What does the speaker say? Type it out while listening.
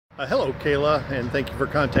Hello Kayla, and thank you for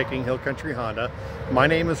contacting Hill Country Honda. My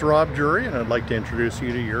name is Rob Jury, and I'd like to introduce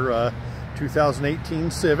you to your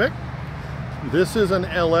 2018 Civic. This is an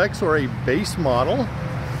LX, or a base model.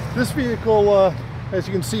 This vehicle, as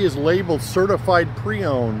you can see, is labeled certified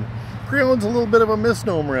pre-owned. Pre-owned's a little bit of a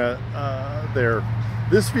misnomer there.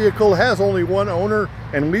 This vehicle has only one owner,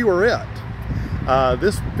 and we were it.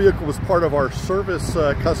 This vehicle was part of our service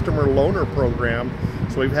customer loaner program,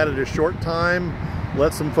 so we've had it a short time.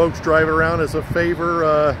 Let some folks drive it around as a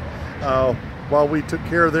favor while we took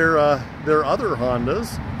care of their other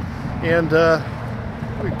Hondas, and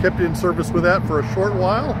we kept it in service with that for a short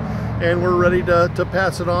while, and we're ready to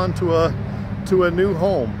pass it on to a new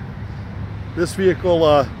home. This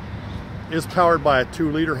vehicle is powered by a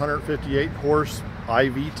 2-liter 158 horse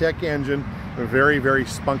IV-Tech engine, a very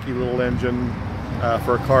spunky little engine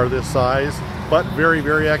for a car this size, but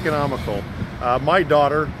very economical. My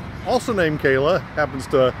daughter, also named Kayla, happens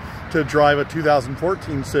to drive a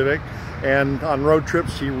 2014 Civic, and on road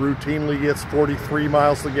trips she routinely gets 43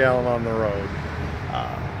 miles a gallon on the road.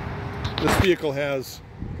 This vehicle has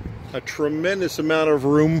a tremendous amount of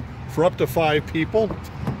room for up to 5 people.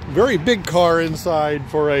 Very big car inside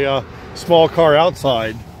for a small car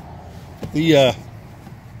outside. The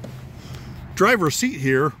driver's seat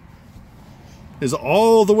here is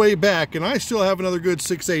all the way back, and I still have another good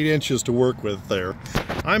 6-8 inches to work with there.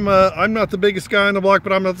 I'm not the biggest guy on the block,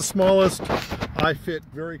 but I'm not the smallest. I fit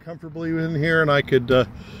very comfortably in here, and I could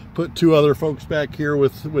put 2 other folks back here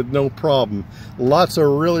with no problem. Lots of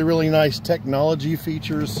really nice technology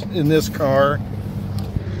features in this car,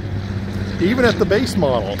 even at the base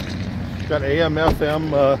model. Got AM,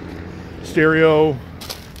 FM, stereo,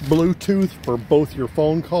 Bluetooth for both your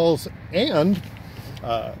phone calls and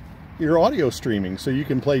your audio streaming, so you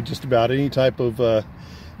can play just about any type of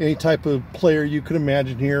player you could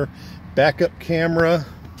imagine here. Backup camera,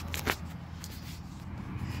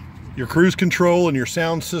 your cruise control and your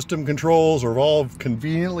sound system controls are all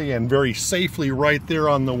conveniently and very safely right there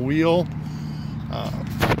on the wheel.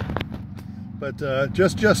 But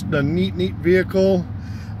just a neat vehicle.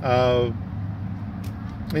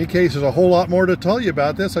 In any case, there's a whole lot more to tell you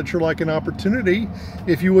about this. I'd sure like an opportunity.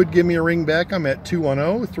 If you would give me a ring back, I'm at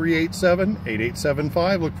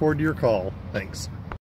 210-387-8875. Look forward to your call. Thanks.